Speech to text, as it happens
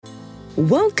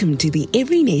Welcome to the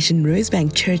Every Nation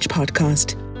Rosebank Church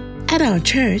podcast. At our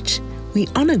church, we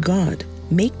honor God,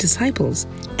 make disciples,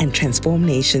 and transform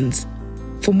nations.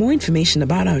 For more information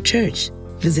about our church,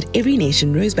 visit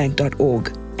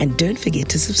everynationrosebank.org and don't forget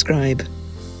to subscribe.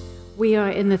 We are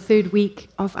in the third week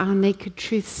of our Naked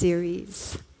Truth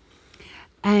series.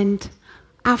 And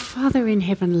our Father in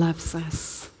heaven loves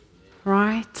us,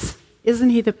 right? Isn't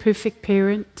He the perfect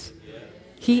parent?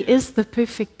 He is the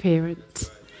perfect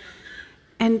parent.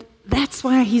 And that's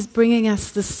why He's bringing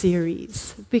us this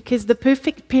series, because the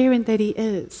perfect parent that He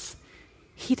is,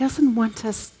 He doesn't want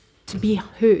us to be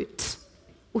hurt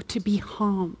or to be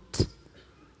harmed,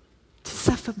 to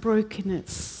suffer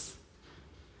brokenness.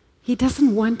 He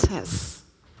doesn't want us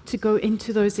to go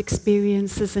into those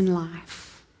experiences in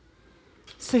life.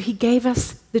 So He gave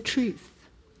us the truth,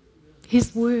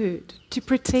 His word, to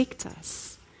protect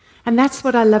us. And that's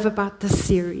what I love about this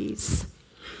series.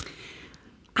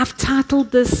 I've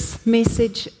titled this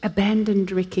message,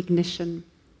 Abandoned Recognition.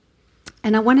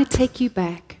 And I want to take you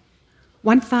back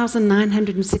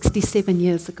 1,967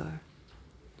 years ago.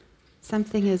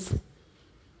 Something is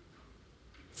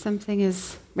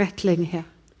rattling here.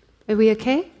 Are we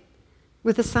okay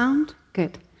with the sound?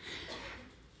 Good.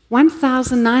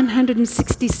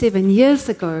 1,967 years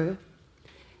ago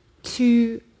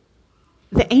to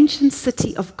the ancient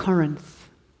city of Corinth.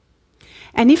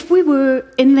 And if we were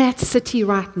in that city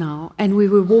right now and we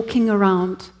were walking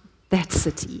around that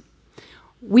city,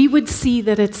 we would see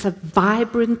that it's a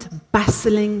vibrant,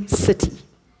 bustling city.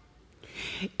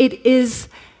 It is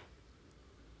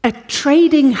a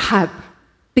trading hub.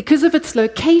 Because of its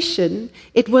location,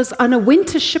 it was on a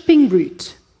winter shipping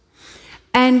route.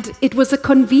 And it was a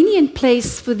convenient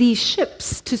place for these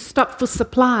ships to stop for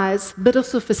supplies, but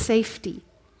also for safety.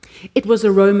 It was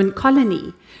a Roman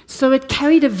colony, so it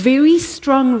carried a very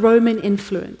strong Roman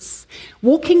influence.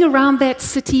 Walking around that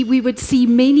city, we would see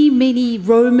many, many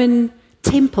Roman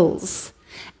temples,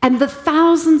 and the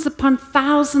thousands upon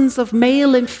thousands of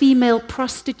male and female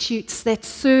prostitutes that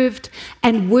served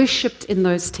and worshipped in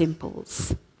those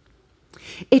temples.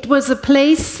 It was a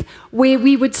place where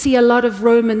we would see a lot of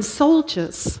Roman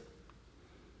soldiers.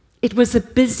 It was a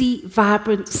busy,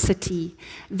 vibrant city.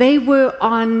 They were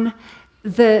on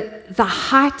the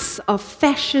heights of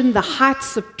fashion, the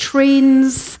heights of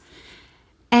trends,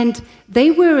 and they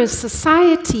were a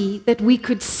society that we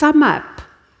could sum up.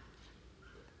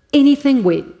 Anything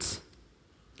went.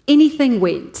 Anything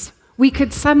went. We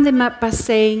could sum them up by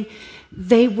saying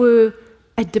they were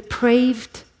a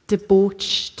depraved,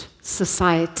 debauched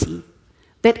society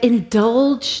that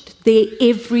indulged their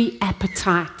every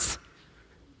appetite,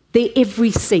 their every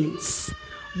sense,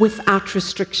 without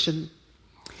restriction.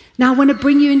 Now, I want to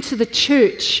bring you into the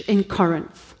church in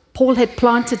Corinth. Paul had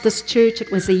planted this church. It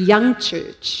was a young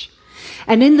church.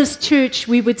 And in this church,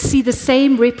 we would see the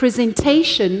same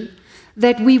representation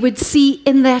that we would see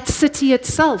in that city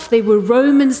itself. They were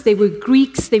Romans, they were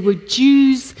Greeks, they were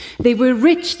Jews, they were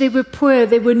rich, they were poor,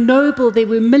 they were noble, they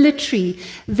were military,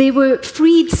 they were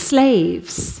freed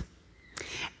slaves.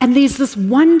 And there's this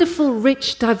wonderful,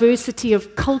 rich diversity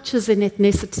of cultures and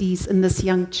ethnicities in this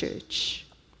young church.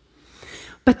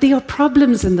 But there are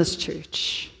problems in this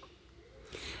church.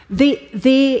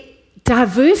 Their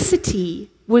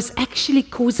diversity was actually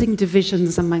causing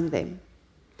divisions among them.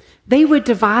 They were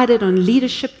divided on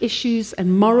leadership issues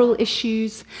and moral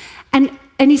issues. And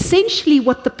essentially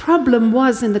what the problem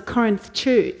was in the Corinth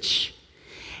church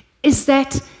is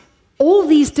that all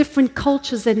these different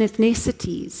cultures and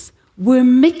ethnicities were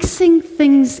mixing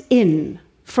things in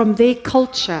from their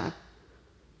culture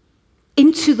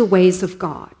into the ways of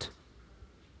God.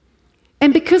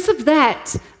 And because of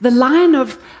that, the line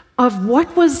of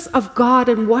what was of God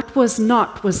and what was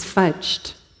not was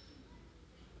fudged.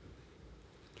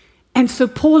 And so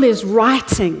Paul is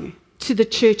writing to the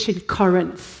church in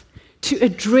Corinth to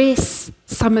address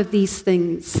some of these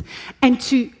things and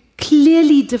to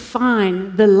clearly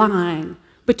define the line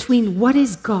between what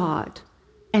is God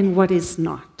and what is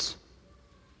not.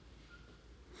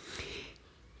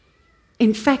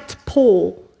 In fact,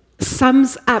 Paul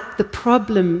sums up the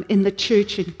problem in the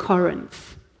church in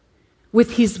Corinth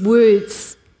with his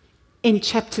words in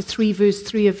chapter 3, verse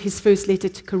 3 of his first letter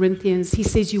to Corinthians. He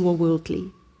says, you are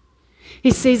worldly.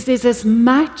 He says there's as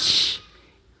much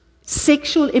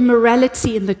sexual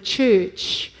immorality in the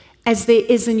church as there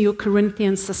is in your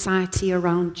Corinthian society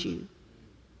around you.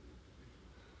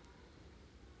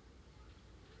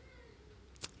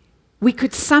 We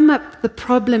could sum up the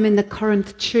problem in the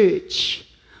Corinth church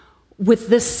with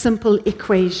this simple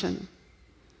equation.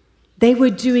 They were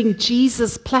doing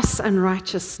Jesus plus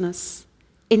unrighteousness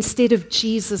instead of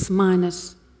Jesus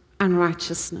minus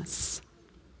unrighteousness.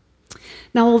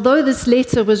 Now, although this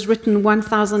letter was written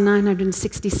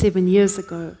 1,967 years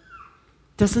ago,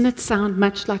 doesn't it sound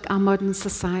much like our modern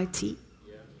society?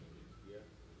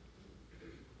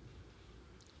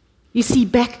 You see,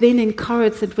 back then in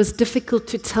Corinth, it was difficult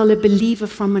to tell a believer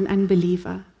from an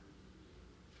unbeliever.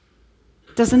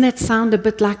 Doesn't that sound a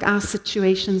bit like our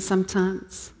situation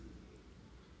sometimes?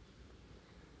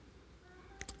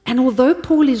 And although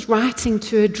Paul is writing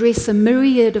to address a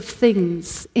myriad of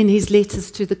things in his letters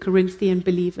to the Corinthian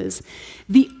believers,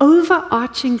 the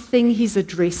overarching thing he's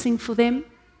addressing for them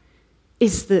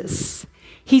is this.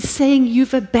 He's saying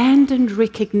you've abandoned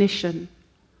recognition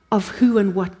of who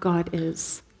and what God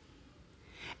is.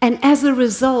 And as a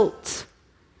result,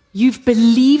 you've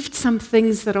believed some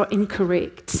things that are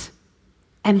incorrect,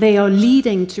 and they are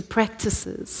leading to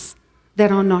practices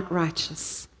that are not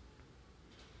righteous.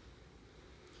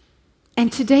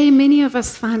 And today, many of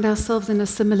us find ourselves in a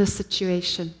similar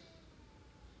situation.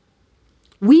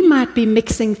 We might be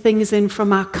mixing things in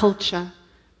from our culture,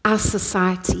 our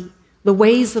society, the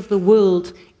ways of the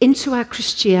world, into our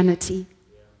Christianity.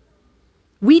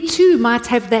 We too might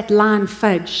have that line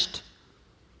fudged.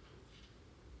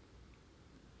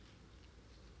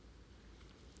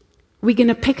 We're going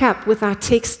to pick up with our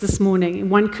text this morning in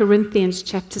 1 Corinthians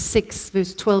chapter 6,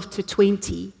 verse 12 to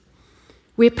 20.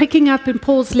 We're picking up in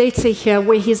Paul's letter here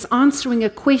where he's answering a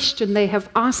question they have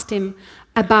asked him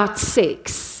about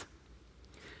sex.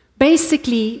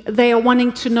 Basically, they are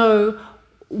wanting to know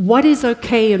what is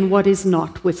okay and what is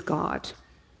not with God.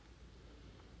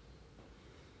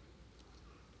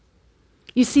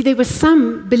 You see, there were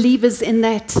some believers in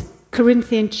that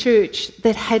Corinthian church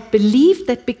that had believed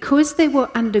that because they were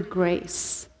under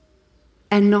grace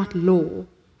and not law,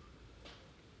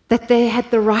 that they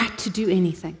had the right to do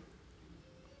anything.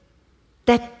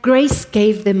 That grace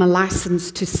gave them a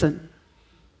license to sin.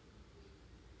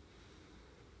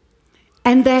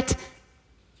 And that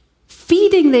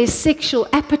feeding their sexual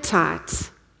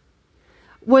appetite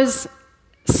was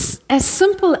as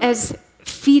simple as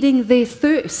feeding their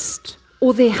thirst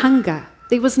or their hunger.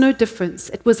 There was no difference.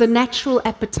 It was a natural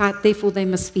appetite, therefore they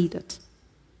must feed it.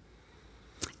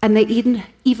 And they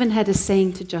even had a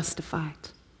saying to justify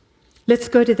it. Let's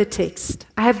go to the text.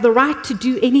 I have the right to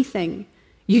do anything,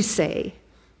 you say,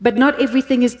 but not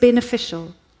everything is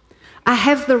beneficial. I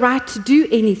have the right to do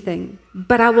anything,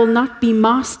 but I will not be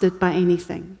mastered by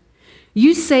anything.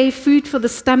 You say food for the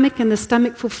stomach and the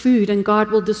stomach for food, and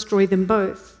God will destroy them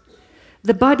both.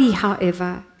 The body,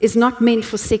 however, is not meant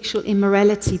for sexual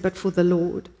immorality, but for the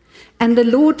Lord, and the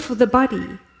Lord for the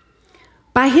body.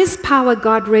 By his power,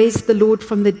 God raised the Lord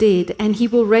from the dead, and he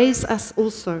will raise us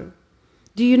also.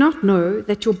 Do you not know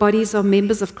that your bodies are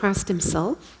members of Christ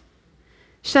himself?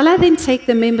 Shall I then take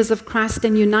the members of Christ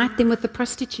and unite them with the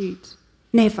prostitute?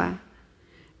 Never.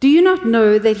 Do you not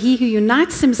know that he who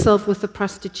unites himself with a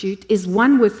prostitute is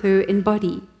one with her in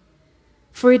body?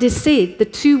 For it is said, the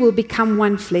two will become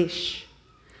one flesh.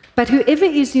 But whoever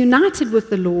is united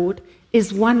with the Lord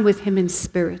is one with him in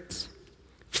spirit.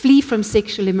 Flee from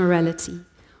sexual immorality.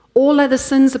 All other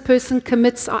sins a person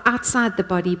commits are outside the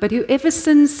body, but whoever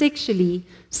sins sexually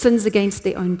sins against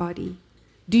their own body.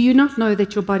 Do you not know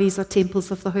that your bodies are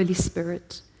temples of the Holy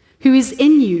Spirit, who is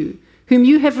in you, whom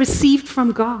you have received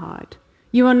from God?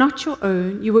 You are not your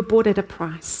own, you were bought at a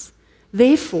price.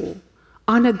 Therefore,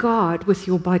 honor God with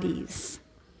your bodies.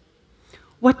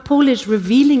 What Paul is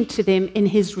revealing to them in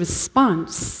his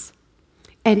response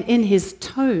and in his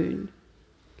tone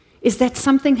is that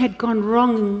something had gone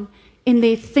wrong in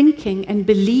their thinking and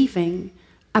believing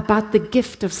about the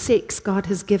gift of sex God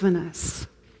has given us.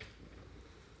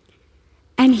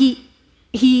 And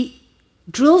he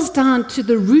drills down to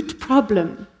the root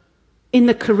problem in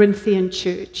the Corinthian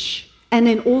church and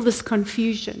in all this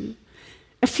confusion.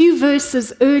 A few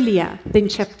verses earlier than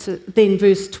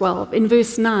verse 12, in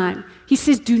verse 9, he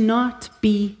says, do not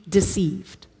be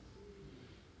deceived.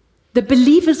 The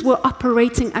believers were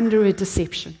operating under a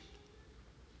deception.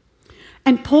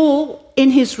 And Paul,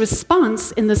 in his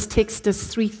response in this text, does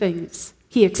three things.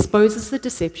 He exposes the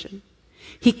deception,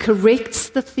 he corrects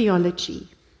the theology,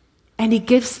 and he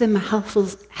gives them a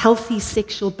healthy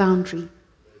sexual boundary.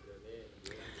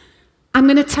 I'm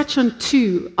going to touch on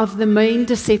two of the main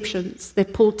deceptions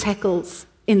that Paul tackles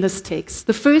in this text.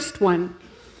 The first one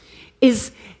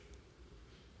is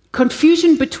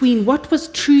confusion between what was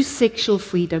true sexual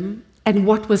freedom and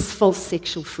what was false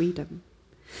sexual freedom.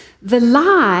 The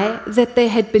lie that they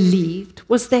had believed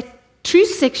was that true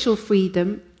sexual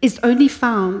freedom is only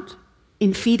found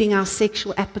in feeding our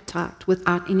sexual appetite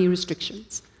without any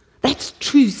restrictions. That's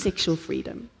true sexual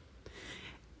freedom.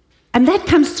 And that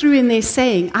comes through in their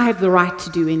saying, I have the right to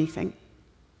do anything.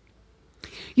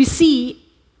 You see,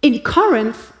 in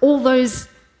Corinth, all those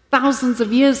thousands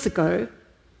of years ago,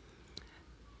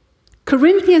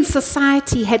 Corinthian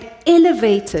society had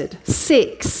elevated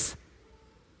sex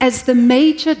as the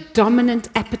major dominant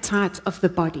appetite of the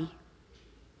body.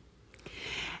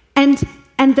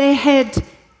 And they had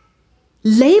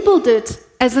labeled it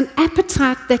as an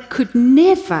appetite that could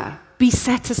never be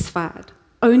satisfied,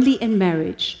 only in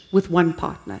marriage with one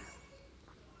partner.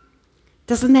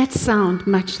 Doesn't that sound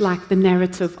much like the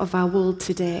narrative of our world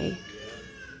today?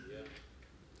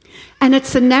 And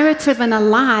it's a narrative and a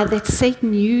lie that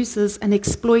Satan uses and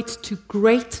exploits to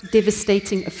great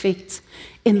devastating effect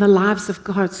in the lives of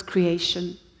God's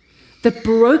creation. The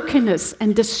brokenness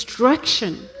and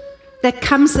destruction that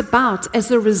comes about as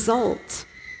a result.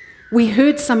 We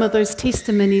heard some of those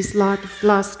testimonies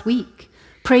last week.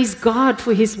 Praise God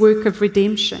for his work of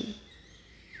redemption.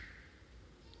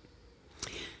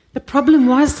 The problem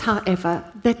was, however,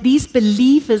 that these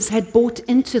believers had bought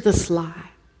into this lie.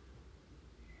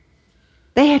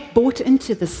 They had bought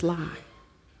into this lie.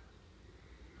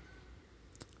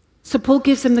 So Paul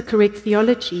gives them the correct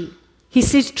theology. He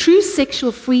says true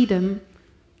sexual freedom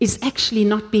is actually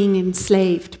not being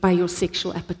enslaved by your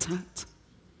sexual appetite.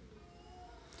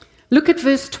 Look at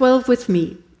verse 12 with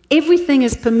me. Everything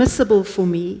is permissible for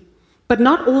me, but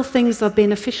not all things are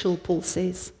beneficial, Paul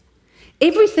says.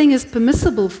 Everything is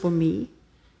permissible for me.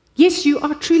 Yes, you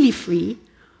are truly free,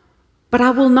 but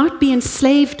I will not be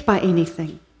enslaved by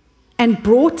anything and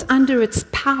brought under its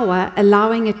power,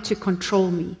 allowing it to control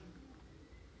me.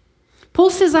 Paul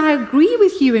says, I agree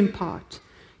with you in part.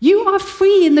 You are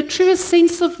free in the truest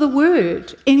sense of the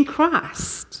word in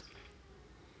Christ.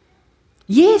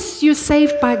 Yes, you're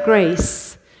saved by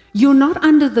grace. You're not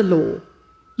under the law.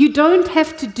 You don't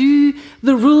have to do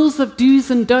the rules of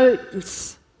do's and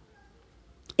don'ts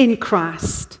in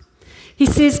Christ. He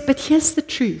says, but here's the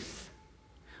truth.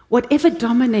 Whatever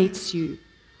dominates you,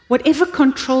 whatever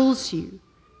controls you,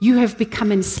 you have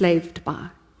become enslaved by.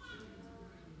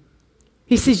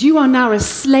 He says, you are now a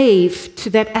slave to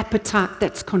that appetite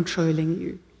that's controlling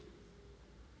you.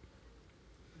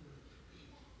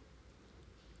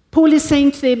 Paul is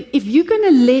saying to them, if you're going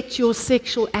to let your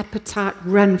sexual appetite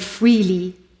run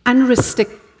freely,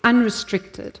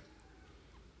 unrestricted,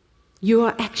 you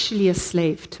are actually a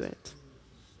slave to it.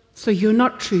 So you're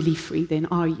not truly free then,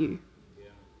 are you?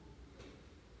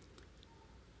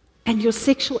 And your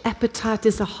sexual appetite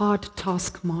is a hard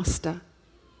taskmaster.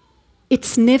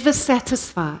 It's never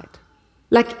satisfied,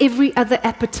 like every other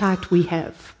appetite we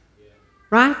have.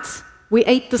 Right? We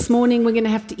ate this morning, we're going to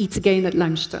have to eat again at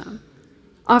lunchtime.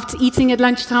 After eating at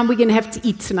lunchtime, we're going to have to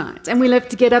eat tonight. And we'll have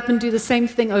to get up and do the same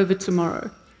thing over tomorrow.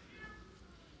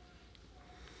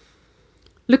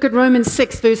 Look at Romans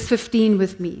 6, verse 15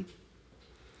 with me.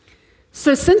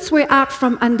 So since we're out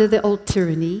from under the old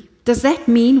tyranny, does that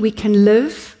mean we can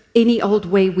live any old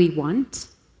way we want?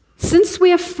 Since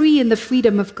we are free in the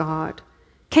freedom of God,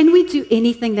 can we do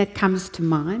anything that comes to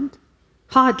mind?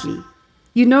 Hardly.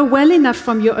 You know well enough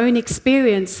from your own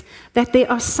experience that there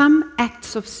are some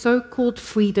acts of so-called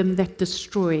freedom that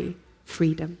destroy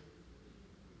freedom.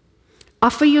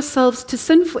 Offer yourselves to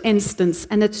sin, for instance,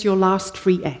 and it's your last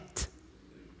free act.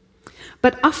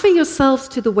 But offer yourselves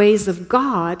to the ways of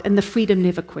God, and the freedom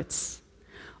never quits.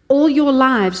 All your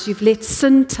lives you've let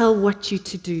sin tell you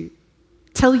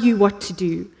what to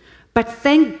do. But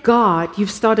thank God you've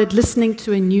started listening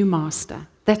to a new master.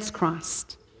 That's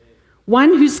Christ. One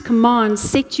whose commands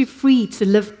set you free to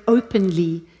live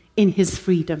openly in his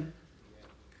freedom.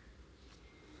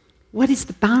 What is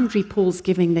the boundary Paul's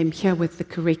giving them here with the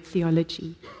correct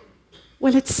theology?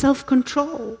 Well, it's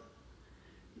self-control.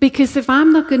 Because if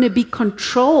I'm not going to be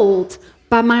controlled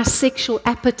by my sexual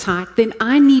appetite, then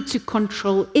I need to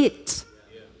control it.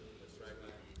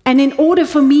 And in order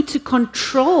for me to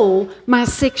control my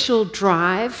sexual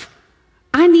drive,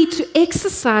 I need to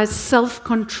exercise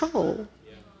self-control.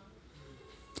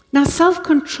 Now,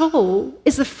 self-control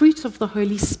is a fruit of the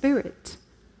Holy Spirit.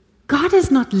 God has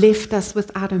not left us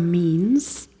without a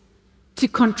means to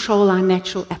control our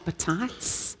natural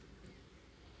appetites.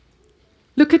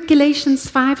 Look at Galatians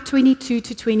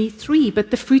 5:22-23. But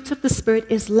the fruit of the Spirit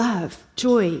is love,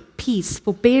 joy, peace,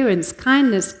 forbearance,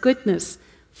 kindness, goodness,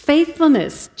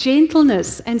 faithfulness,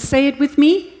 gentleness, and say it with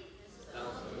me,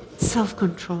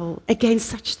 self-control. Against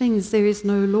such things there is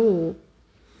no law.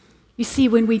 You see,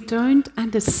 when we don't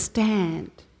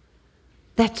understand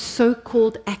that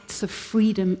so-called acts of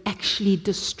freedom actually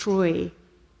destroy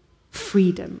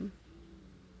freedom,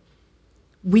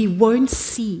 we won't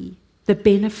see the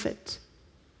benefit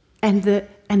and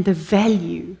and the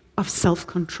value of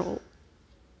self-control.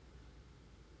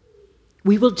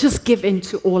 We will just give in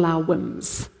to all our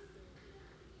whims.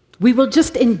 We will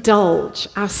just indulge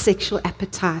our sexual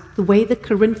appetite the way the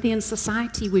Corinthian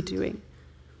society were doing,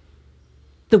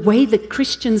 the way the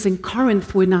Christians in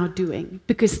Corinth were now doing,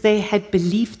 because they had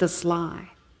believed this lie.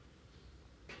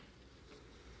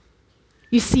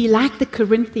 You see, like the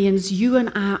Corinthians, you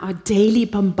and I are daily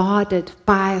bombarded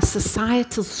by a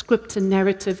societal script and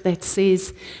narrative that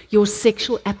says your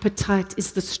sexual appetite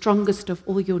is the strongest of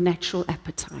all your natural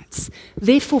appetites.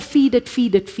 Therefore, feed it,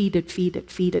 feed it, feed it, feed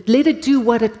it, feed it. Let it do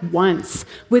what it wants,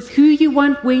 with who you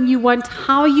want, when you want,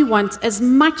 how you want, as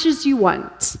much as you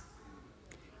want.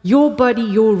 Your body,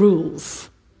 your rules.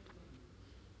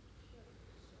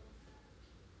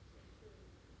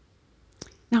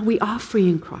 Now, we are free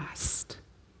in Christ.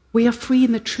 We are free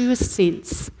in the truest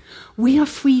sense. We are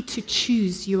free to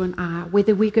choose, you and I,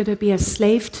 whether we're going to be a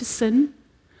slave to sin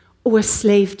or a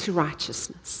slave to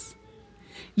righteousness.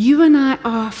 You and I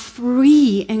are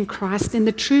free in Christ in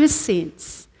the truest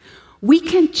sense. We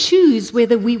can choose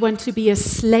whether we want to be a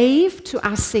slave to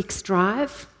our sex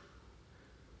drive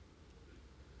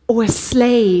or a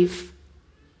slave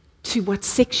to what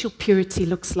sexual purity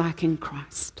looks like in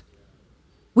Christ.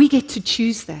 We get to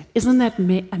choose that. Isn't that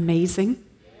amazing?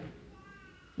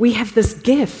 We have this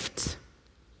gift.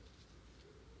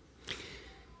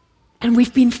 And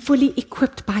we've been fully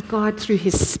equipped by God through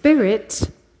His Spirit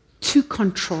to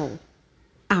control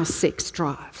our sex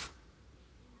drive.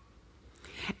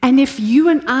 And if you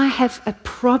and I have a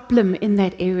problem in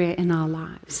that area in our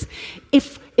lives,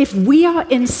 if we are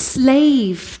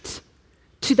enslaved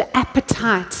to the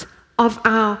appetite of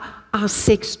our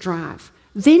sex drive,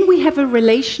 then we have a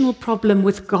relational problem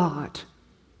with God.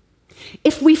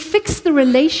 If we fix the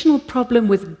relational problem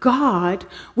with God,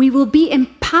 we will be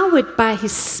empowered by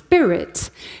His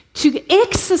Spirit to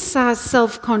exercise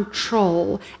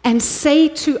self-control and say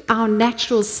to our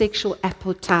natural sexual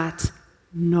appetite,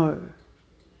 no.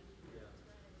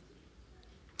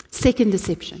 Second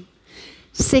deception.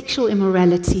 Sexual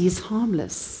immorality is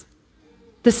harmless.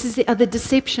 This is the other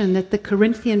deception that the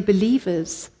Corinthian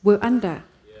believers were under.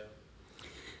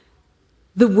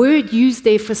 The word used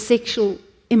there for sexual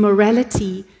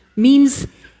immorality means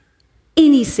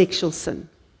any sexual sin,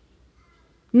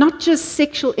 not just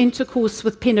sexual intercourse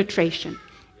with penetration,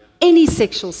 any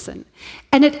sexual sin.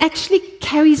 And it actually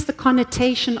carries the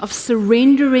connotation of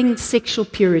surrendering sexual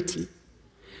purity.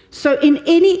 So in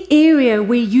any area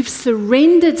where you've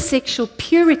surrendered sexual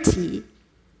purity,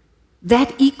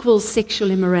 that equals sexual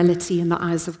immorality in the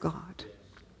eyes of God.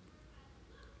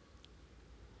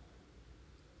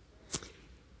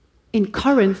 In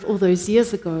Corinth, all those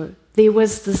years ago, there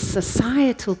was this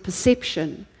societal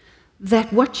perception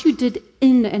that what you did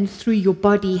in and through your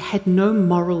body had no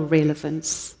moral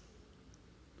relevance,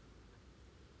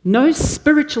 no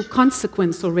spiritual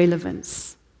consequence or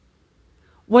relevance,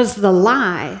 was the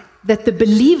lie that the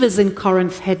believers in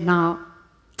Corinth had now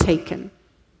taken.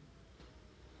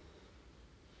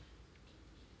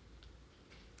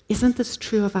 Isn't this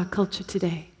true of our culture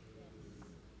today?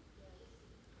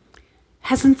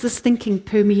 Hasn't this thinking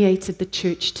permeated the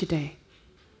church today?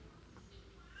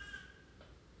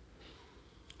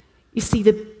 You see,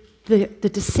 the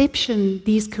deception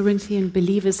these Corinthian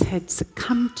believers had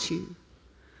succumbed to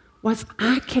was,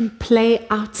 I can play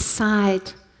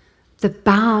outside the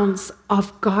bounds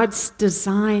of God's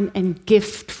design and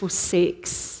gift for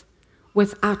sex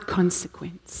without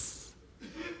consequence,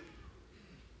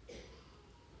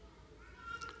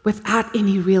 without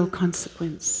any real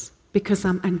consequence. Because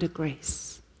I'm under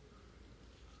grace.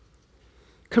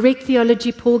 Correct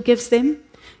theology Paul gives them: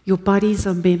 your bodies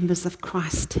are members of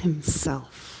Christ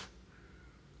Himself.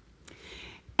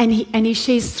 And he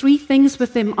shares three things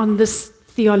with them on this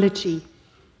theology.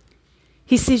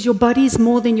 He says your body is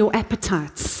more than your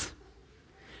appetites.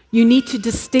 You need to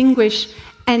distinguish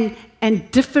and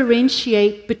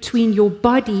differentiate between your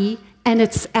body and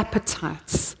its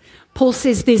appetites. Paul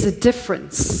says there's a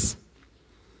difference.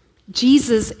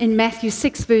 Jesus, in Matthew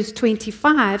 6, verse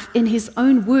 25, in His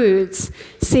own words,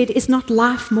 said, is not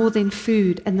life more than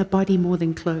food and the body more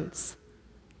than clothes?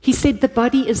 He said the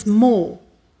body is more.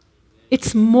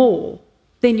 It's more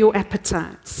than your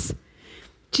appetites.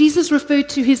 Jesus referred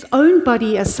to His own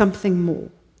body as something more.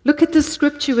 Look at this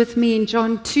scripture with me in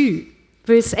John 2,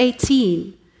 verse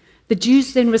 18. The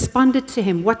Jews then responded to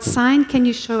Him, what sign can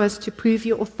you show us to prove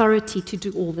your authority to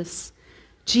do all this?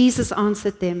 Jesus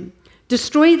answered them,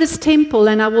 destroy this temple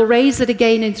and I will raise it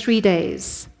again in 3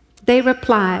 days. They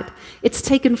replied, it's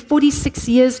taken 46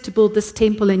 years to build this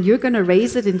temple and you're going to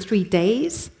raise it in 3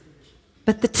 days?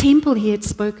 But the temple He had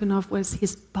spoken of was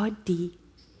His body.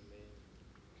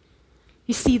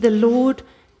 You see,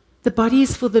 the body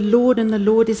is for the Lord, and the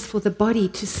Lord is for the body,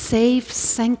 to save,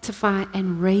 sanctify,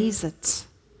 and raise it.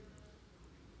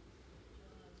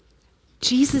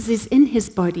 Jesus is in his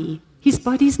body. His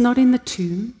body is not in the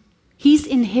tomb. He's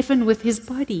in heaven with his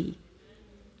body.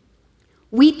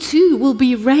 We too will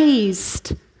be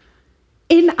raised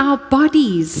in our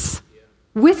bodies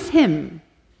with him.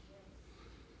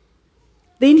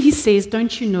 Then he says,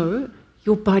 don't you know,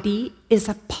 your body is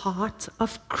a part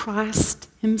of Christ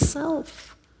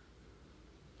himself.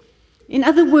 In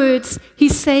other words,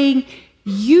 he's saying,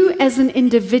 you as an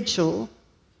individual,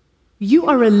 you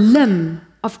are a limb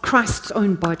of Christ's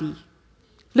own body.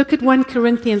 Look at 1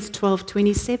 Corinthians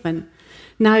 12:27.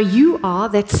 Now you are,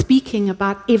 that's speaking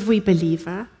about every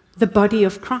believer, the body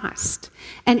of Christ.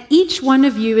 And each one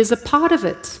of you is a part of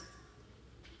it.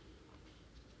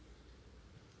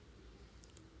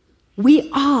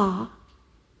 We are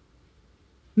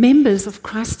members of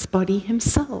Christ's body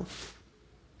himself.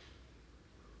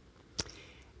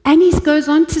 And he goes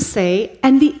on to say,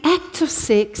 and the act of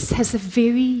sex has a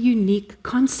very unique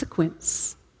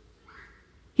consequence.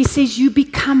 He says, you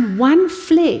become one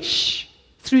flesh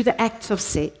through the act of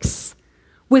sex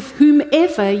with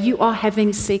whomever you are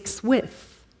having sex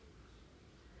with.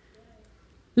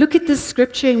 Look at this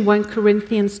scripture in 1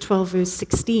 Corinthians 12, verse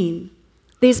 16.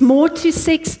 There's more to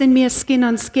sex than mere skin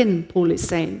on skin, Paul is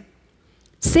saying.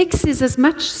 Sex is as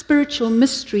much spiritual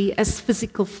mystery as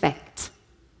physical fact.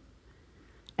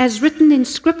 As written in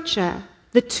Scripture,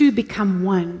 the two become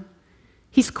one.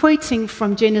 He's quoting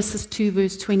from Genesis 2,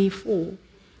 verse 24,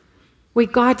 where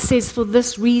God says, for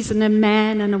this reason a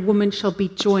man and a woman shall be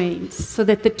joined, so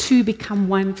that the two become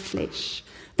one flesh.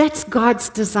 That's God's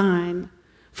design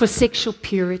for sexual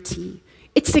purity.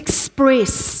 It's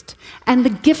expressed, and the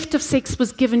gift of sex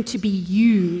was given to be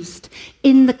used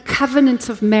in the covenant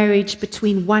of marriage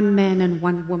between one man and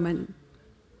one woman.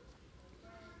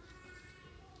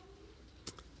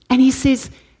 And he says,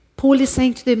 Paul is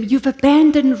saying to them, you've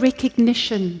abandoned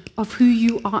recognition of who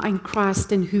you are in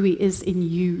Christ and who he is in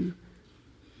you.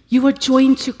 You are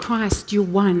joined to Christ, you're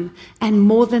one. And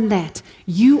more than that,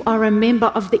 you are a member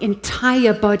of the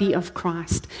entire body of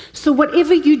Christ. So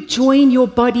whatever you join your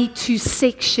body to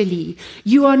sexually,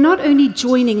 you are not only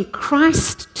joining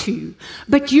Christ to,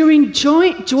 but you're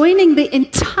joining the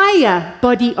entire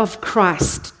body of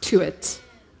Christ to it.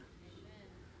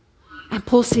 And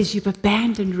Paul says you've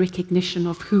abandoned recognition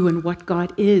of who and what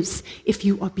God is if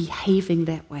you are behaving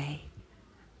that way.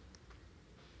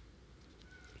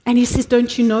 And he says,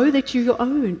 don't you know that you're your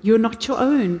own? You're not your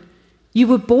own. You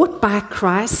were bought by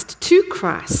Christ to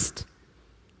Christ.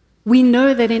 We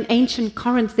know that in ancient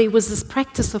Corinth there was this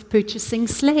practice of purchasing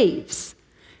slaves.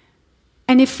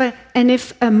 And if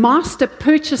a master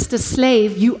purchased a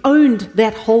slave, you owned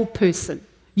that whole person.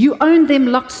 You owned them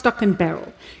lock, stock, and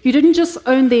barrel. You didn't just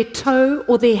own their toe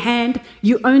or their hand,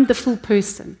 you owned the full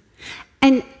person.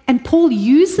 And Paul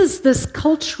uses this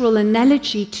cultural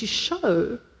analogy to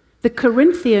show the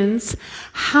Corinthians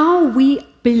how we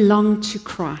belong to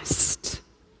Christ.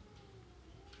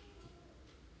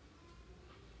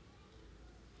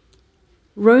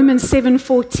 Romans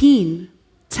 7:14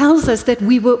 tells us that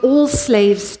we were all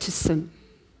slaves to sin.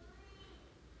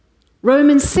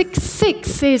 Romans 6:6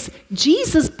 says,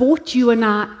 Jesus bought you and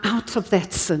I out of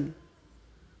that sin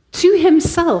to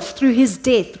himself through his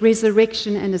death,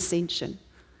 resurrection, and ascension.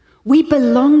 We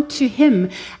belong to him.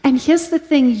 And here's the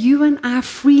thing, you and I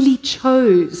freely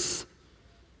chose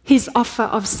his offer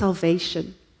of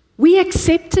salvation. We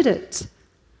accepted it.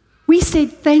 We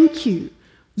said, thank you.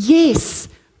 Yes,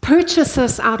 purchase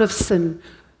us out of sin.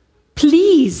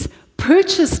 Please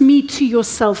purchase me to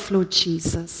yourself, Lord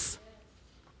Jesus.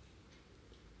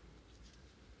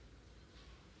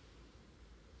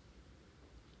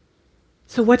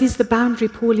 So what is the boundary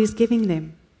Paul is giving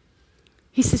them?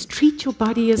 He says, treat your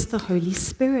body as the Holy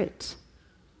Spirit.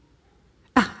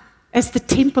 As the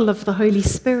temple of the Holy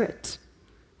Spirit.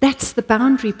 That's the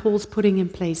boundary Paul's putting in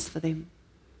place for them.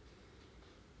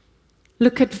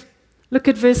 Look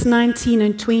at verse 19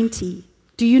 and 20.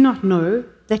 Do you not know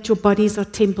that your bodies are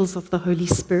temples of the Holy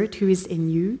Spirit who is in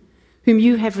you, whom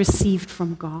you have received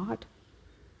from God?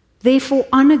 Therefore,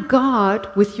 honor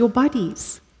God with your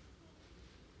bodies.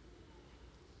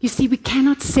 You see, we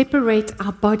cannot separate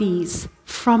our bodies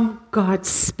from God's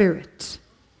Spirit.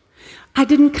 I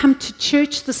didn't come to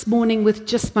church this morning with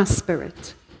just my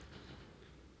spirit.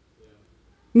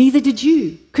 Neither did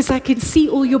you, because I can see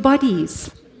all your bodies.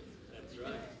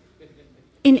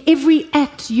 In every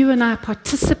act you and I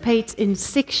participate in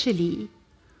sexually,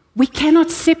 we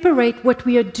cannot separate what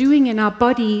we are doing in our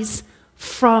bodies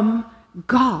from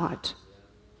God.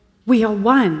 We are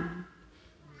one.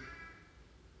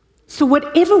 So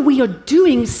whatever we are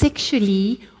doing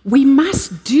sexually, we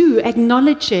must do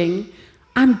acknowledging,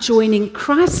 I'm joining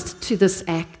Christ to this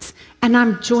act, and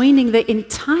I'm joining the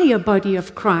entire body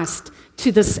of Christ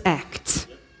to this act.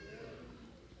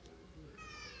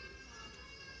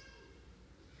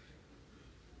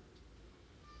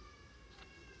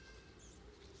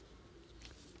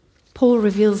 Paul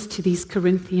reveals to these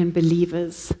Corinthian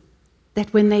believers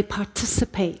that when they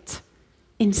participate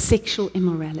in sexual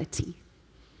immorality,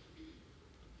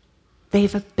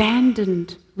 they've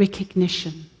abandoned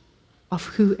recognition of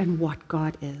who and what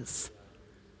God is.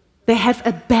 They have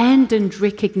abandoned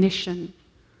recognition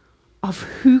of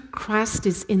who Christ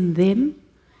is in them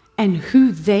and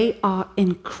who they are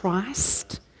in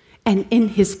Christ and in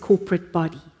his corporate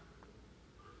body.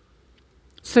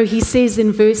 So he says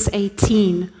in verse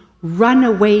 18, run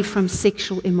away from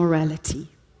sexual immorality.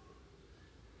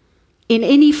 In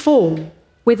any form,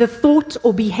 whether thought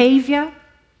or behavior,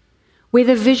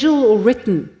 whether visual or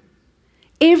written,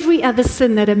 every other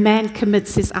sin that a man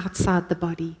commits is outside the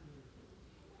body.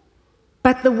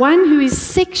 But the one who is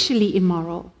sexually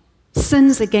immoral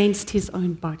sins against his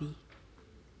own body.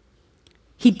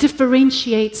 He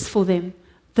differentiates for them.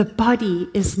 The body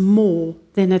is more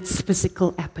than its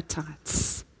physical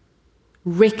appetites.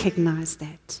 Recognize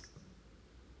that.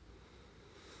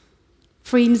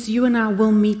 Friends, you and I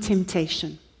will meet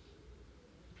temptation.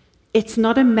 It's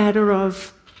not a matter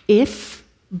of if,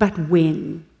 but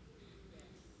when.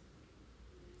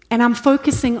 And I'm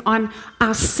focusing on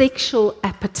our sexual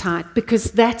appetite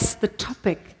because that's the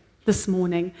topic this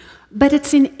morning. But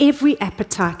it's in every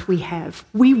appetite we have.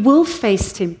 We will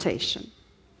face temptation.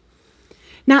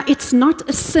 Now, it's not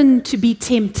a sin to be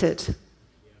tempted.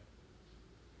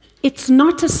 It's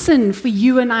not a sin for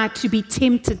you and I to be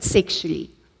tempted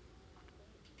sexually.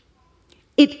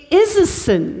 It is a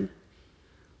sin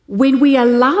when we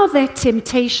allow that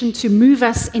temptation to move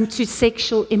us into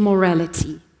sexual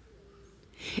immorality.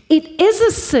 It is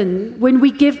a sin when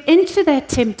we give into that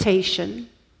temptation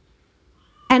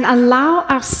and allow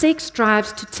our sex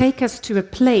drives to take us to a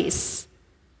place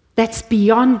that's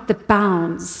beyond the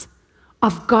bounds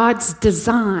of God's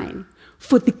design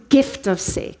for the gift of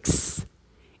sex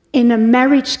in a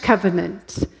marriage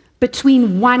covenant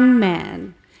between one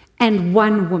man and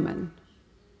one woman.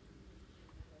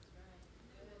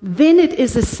 Then it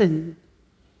is a sin.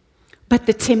 But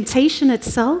the temptation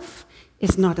itself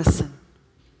is not a sin.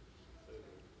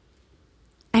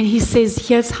 And he says,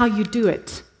 here's how you do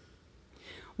it.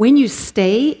 When you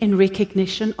stay in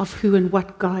recognition of who and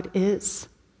what God is,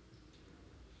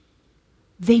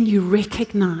 then you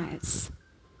recognize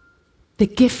the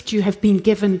gift you have been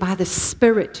given by the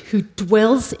Spirit who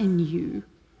dwells in you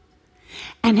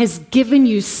and has given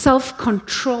you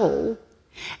self-control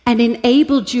and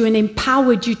enabled you and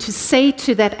empowered you to say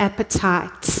to that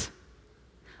appetite,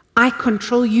 I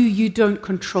control you, you don't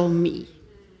control me.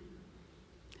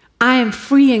 I am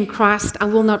free in Christ, I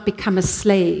will not become a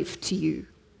slave to you.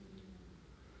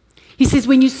 He says,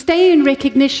 when you stay in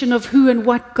recognition of who and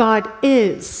what God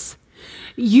is,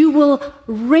 you will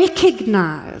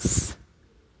recognize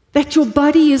that your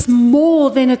body is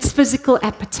more than its physical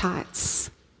appetites.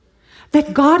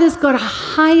 That God has got a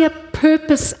higher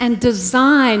purpose and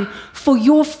design for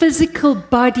your physical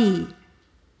body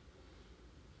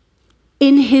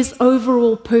in his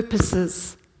overall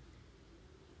purposes.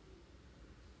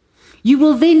 You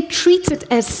will then treat it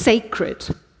as sacred,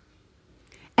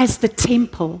 as the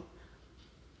temple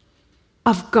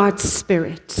of God's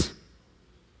Spirit.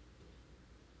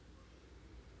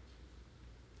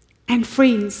 And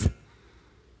friends,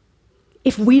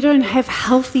 if we don't have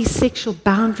healthy sexual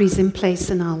boundaries in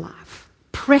place in our life,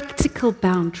 practical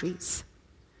boundaries,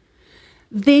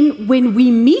 then when we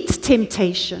meet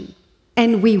temptation,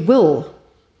 and we will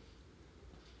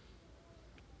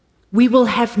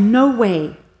have no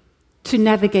way to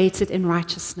navigate it in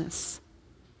righteousness.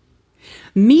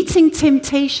 Meeting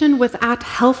temptation without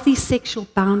healthy sexual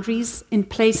boundaries in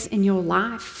place in your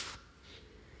life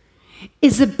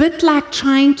is a bit like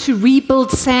trying to rebuild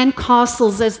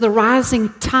sandcastles as the rising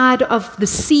tide of the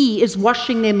sea is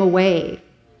washing them away.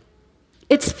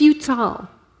 It's futile.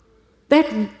 That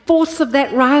force of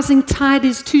that rising tide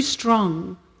is too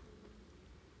strong.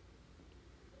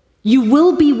 You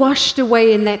will be washed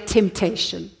away in that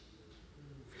temptation.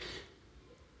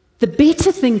 The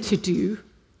better thing to do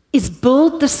is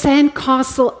build the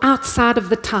sandcastle outside of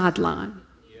the tide line.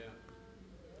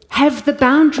 Have the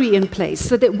boundary in place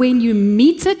so that when you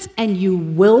meet it, and you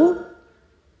will,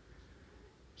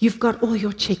 you've got all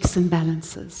your checks and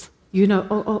balances. You know,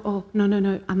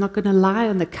 no, I'm not going to lie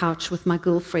on the couch with my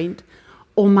girlfriend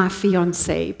or my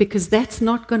fiancé because that's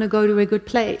not going to go to a good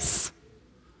place.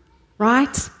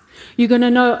 right? You're going to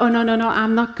know, oh, no,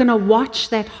 I'm not going to watch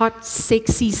that hot,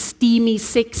 sexy, steamy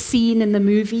sex scene in the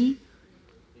movie,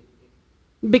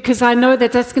 because I know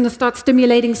that that's going to start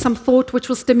stimulating some thought, which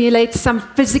will stimulate some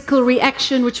physical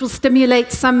reaction, which will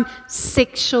stimulate some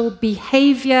sexual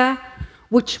behavior,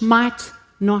 which might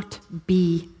not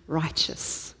be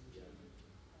righteous.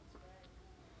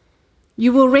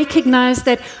 You will recognize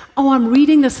that, oh, I'm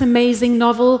reading this amazing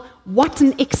novel, what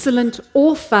an excellent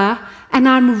author, and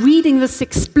I'm reading this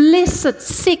explicit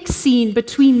sex scene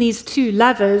between these two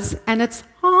lovers, and it's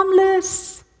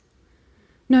harmless.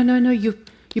 No,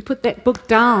 you put that book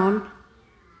down,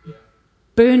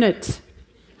 burn it.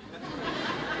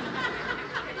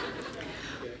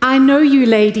 I know you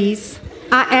ladies,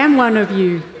 I am one of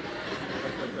you.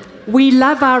 We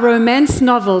love our romance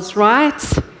novels, right?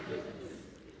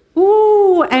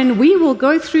 Ooh, and we will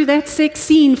go through that sex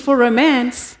scene for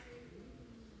romance,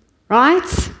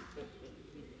 right?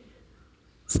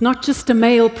 It's not just a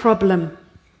male problem.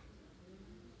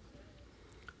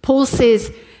 Paul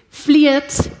says, flee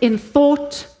it in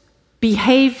thought,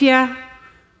 behavior,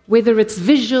 whether it's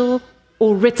visual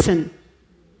or written.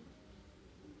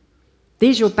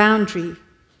 There's your boundary.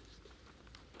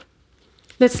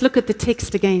 Let's look at the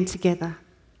text again together.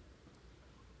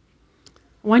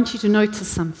 I want you to notice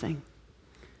something.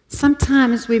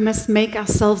 Sometimes we must make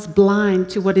ourselves blind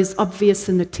to what is obvious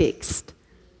in the text,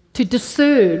 to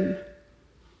discern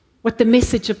what the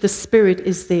message of the Spirit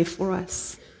is there for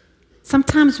us.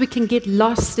 Sometimes we can get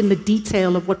lost in the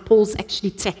detail of what Paul's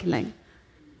actually tackling.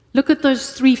 Look at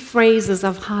those 3 phrases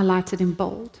I've highlighted in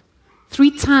bold. 3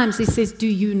 times he says, do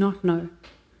you not know?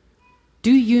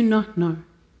 Do you not know?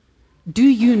 Do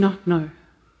you not know?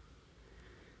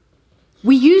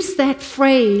 We use that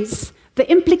phrase, the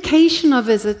implication of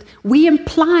it, we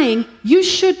implying you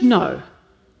should know.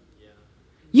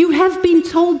 You have been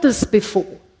told this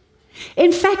before.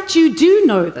 In fact, you do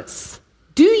know this.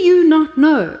 Do you not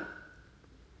know?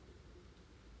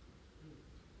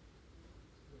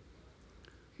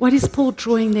 What is Paul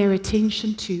drawing their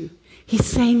attention to? He's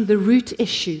saying the root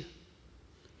issue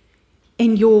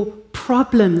in your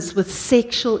problems with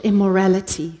sexual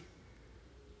immorality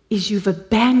is you've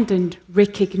abandoned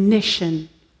recognition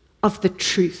of the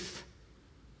truth.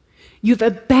 You've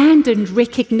abandoned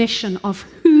recognition of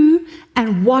who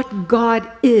and what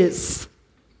God is.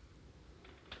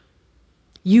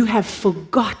 You have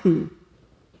forgotten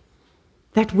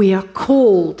that we are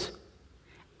called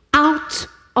out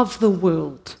of the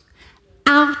world,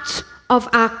 out of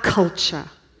our culture,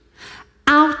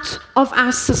 out of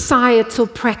our societal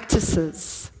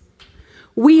practices.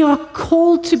 We are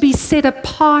called to be set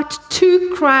apart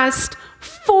to Christ,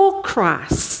 for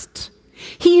Christ.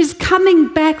 He is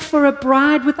coming back for a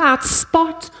bride without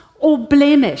spot or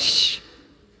blemish.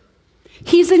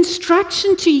 His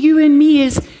instruction to you and me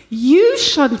is, you,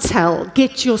 Chantel,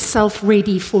 get yourself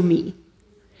ready for me.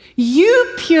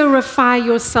 You purify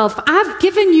yourself. I've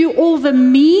given you all the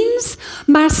means.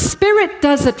 My Spirit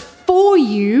does it for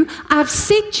you. I've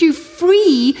set you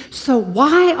free. So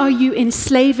why are you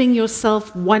enslaving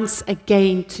yourself once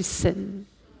again to sin?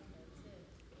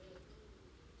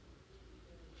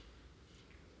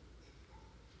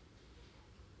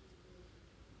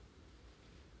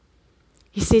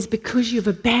 He says, because you've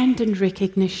abandoned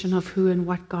recognition of who and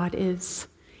what God is,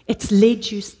 it's led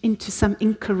you into some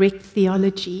incorrect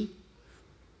theology.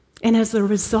 And as a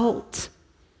result,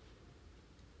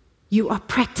 you are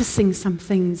practicing some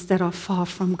things that are far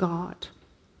from God.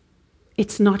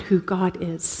 It's not who God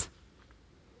is.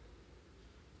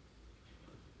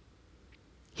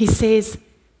 He says,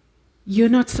 you're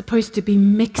not supposed to be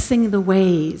mixing the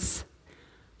ways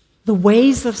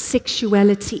of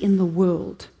sexuality in the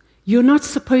world. You're not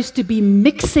supposed to be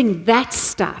mixing that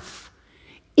stuff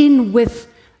in with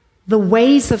the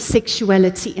ways of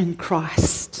sexuality in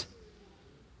Christ.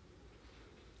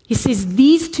 He says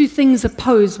these two things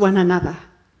oppose one another.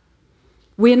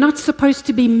 We're not supposed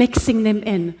to be mixing them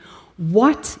in.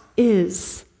 What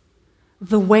is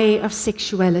the way of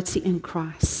sexuality in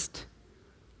Christ?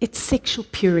 It's sexual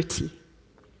purity.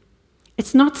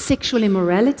 It's not sexual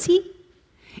immorality.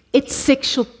 It's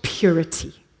sexual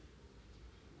purity.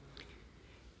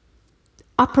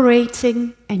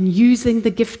 Operating and using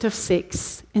the gift of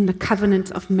sex in the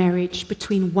covenant of marriage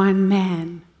between one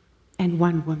man and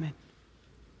one woman.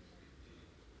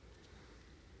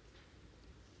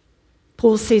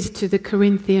 Paul says to the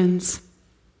Corinthians,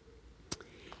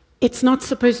 it's not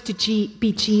supposed to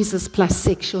be Jesus plus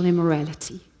sexual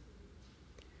immorality.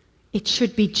 It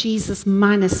should be Jesus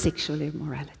minus sexual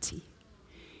immorality.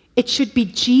 It should be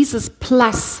Jesus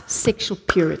plus sexual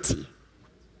purity.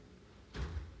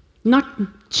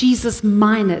 not Jesus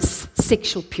minus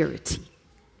sexual purity.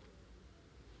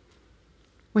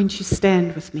 Won't you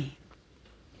stand with me?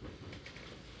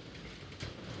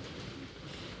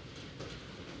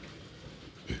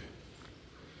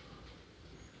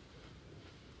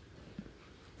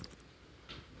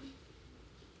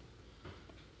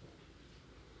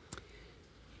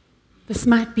 This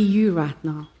might be you right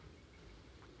now.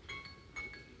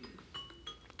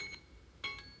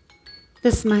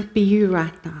 This might be you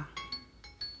right now.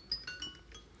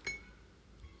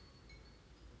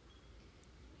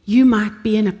 You might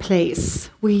be in a place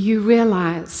where you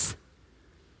realize,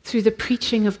 through the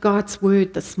preaching of God's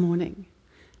word this morning,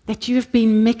 that you have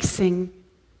been mixing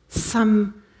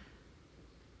some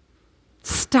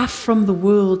stuff from the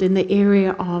world in the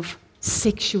area of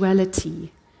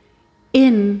sexuality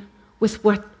in with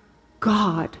what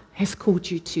God has called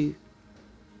you to.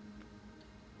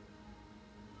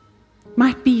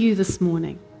 Might be you this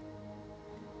morning.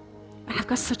 But I've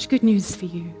got such good news for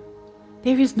you.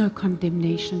 There is no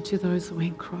condemnation to those who are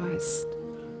in Christ.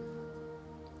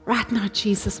 Right now,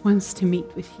 Jesus wants to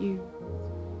meet with you.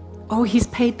 Oh, he's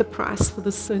paid the price for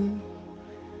the sin.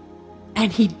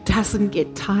 And he doesn't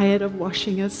get tired of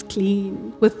washing us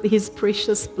clean with his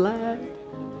precious blood.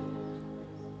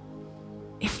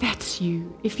 If that's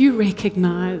you, if you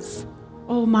recognize,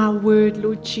 oh my word,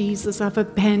 Lord Jesus, I've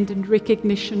abandoned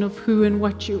recognition of who and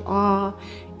what you are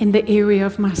in the area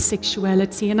of my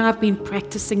sexuality, and I've been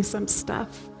practicing some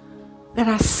stuff that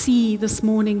I see this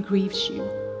morning grieves you.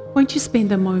 Won't you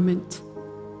spend a moment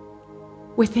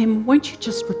with him? Won't you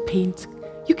just repent?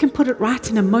 You can put it right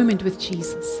in a moment with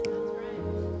Jesus.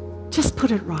 Just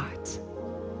put it right.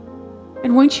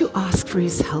 And won't you ask for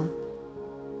his help?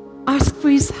 Ask for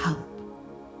his help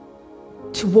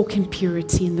to walk in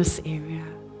purity in this area.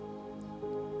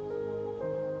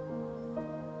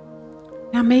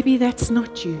 Now, maybe that's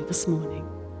not you this morning.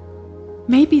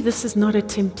 Maybe this is not a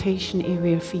temptation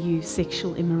area for you,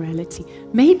 sexual immorality.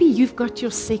 Maybe you've got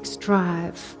your sex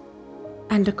drive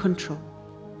under control.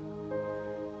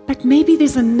 But maybe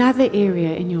there's another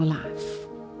area in your life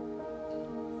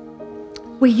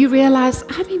where you realize,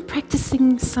 I've been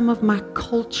practicing some of my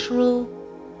cultural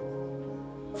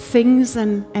things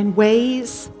and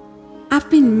ways. I've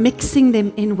been mixing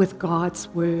them in with God's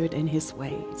word and his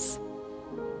ways.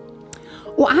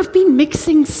 Or I've been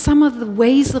mixing some of the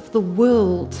ways of the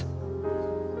world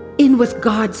in with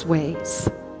God's ways.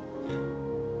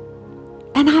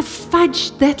 And I've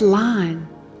fudged that line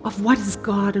of what is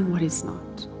God and what is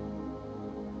not.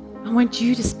 I want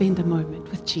you to spend a moment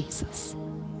with Jesus.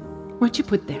 Won't you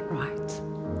put that right?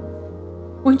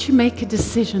 Won't you make a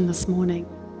decision this morning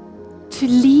to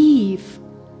leave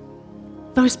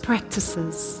those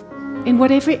practices in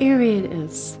whatever area it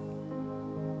is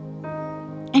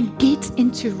and get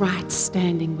into right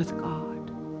standing with God?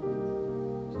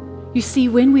 You see,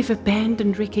 when we've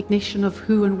abandoned recognition of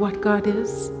who and what God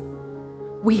is,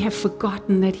 we have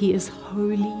forgotten that he is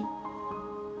holy,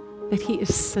 that he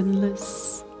is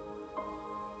sinless,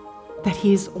 that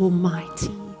he is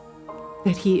almighty,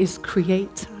 that he is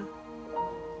creator,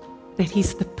 that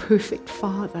he's the perfect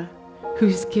Father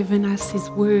who's given us his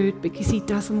word because he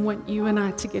doesn't want you and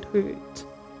I to get hurt.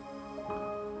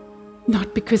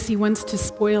 Not because he wants to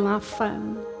spoil our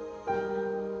fun.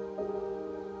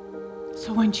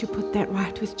 So won't you put that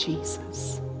right with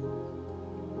Jesus?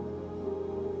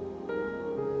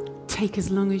 Take as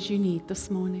long as you need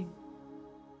this morning.